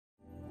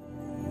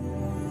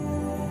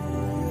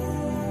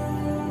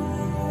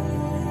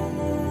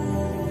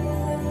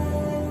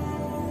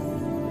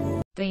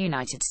The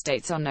United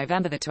States on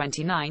November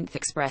 29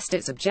 expressed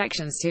its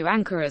objections to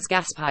Ankar's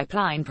gas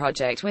pipeline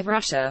project with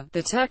Russia,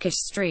 the Turkish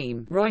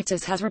Stream,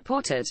 Reuters has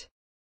reported.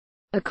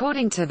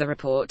 According to the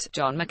report,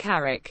 John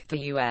McCarrick,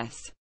 the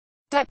U.S.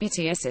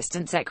 Deputy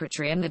Assistant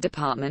Secretary in the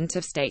Department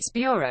of State's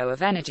Bureau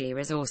of Energy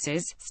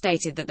Resources,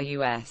 stated that the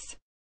U.S.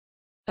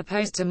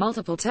 opposed to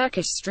multiple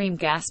Turkish Stream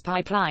gas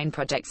pipeline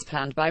projects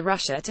planned by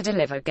Russia to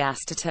deliver gas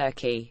to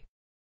Turkey.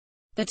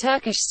 The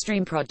Turkish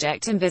Stream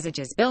project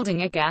envisages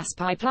building a gas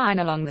pipeline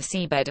along the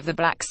seabed of the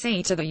Black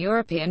Sea to the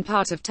European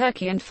part of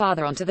Turkey and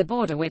farther onto the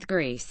border with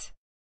Greece.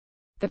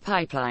 The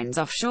pipeline's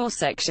offshore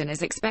section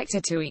is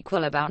expected to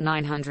equal about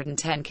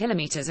 910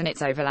 kilometers and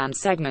its overland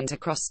segment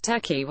across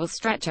Turkey will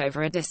stretch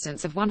over a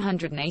distance of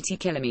 180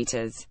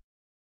 kilometers.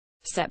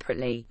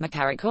 Separately,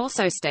 McCarrick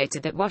also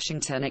stated that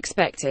Washington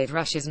expected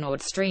Russia's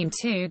Nord Stream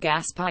 2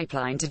 gas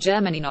pipeline to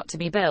Germany not to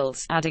be built,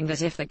 adding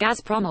that if the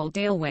Gazprom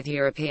deal with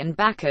European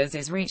backers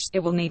is reached, it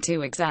will need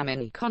to examine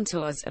the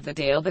contours of the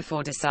deal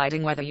before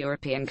deciding whether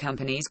European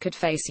companies could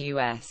face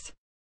U.S.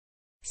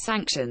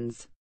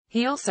 sanctions.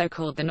 He also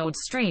called the Nord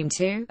Stream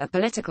 2 a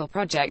political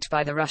project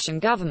by the Russian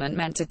government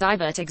meant to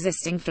divert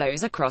existing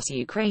flows across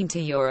Ukraine to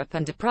Europe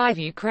and deprive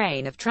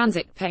Ukraine of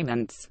transit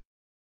payments.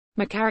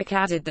 McCarrick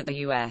added that the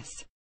U.S.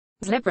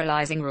 was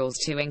liberalizing rules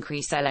to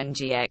increase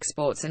LNG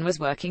exports and was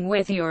working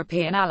with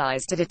European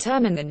allies to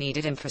determine the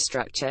needed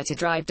infrastructure to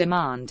drive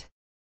demand.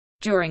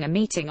 During a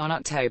meeting on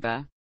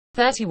October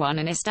 31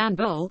 in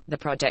Istanbul, the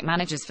project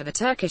managers for the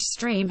Turkish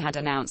Stream had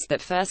announced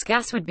that first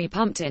gas would be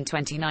pumped in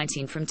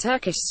 2019 from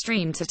Turkish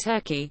Stream to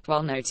Turkey,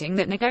 while noting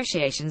that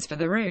negotiations for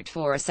the route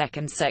for a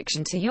second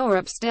section to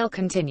Europe still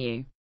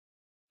continue.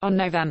 On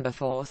November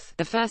 4,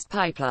 the first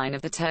pipeline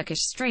of the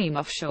Turkish Stream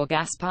offshore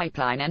gas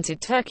pipeline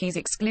entered Turkey's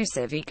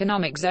exclusive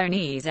economic zone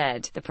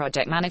EEZ, the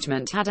project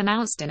management had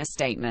announced in a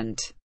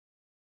statement.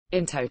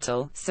 In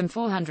total, some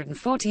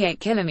 448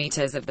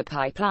 kilometers of the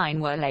pipeline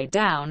were laid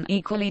down,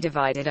 equally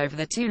divided over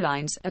the two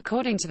lines,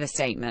 according to the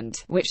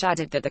statement, which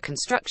added that the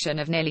construction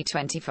of nearly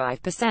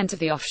 25% of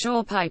the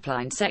offshore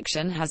pipeline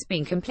section has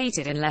been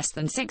completed in less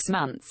than 6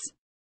 months.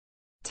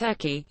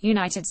 Turkey,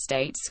 United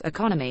States,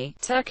 economy,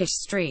 Turkish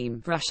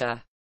Stream,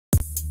 Russia.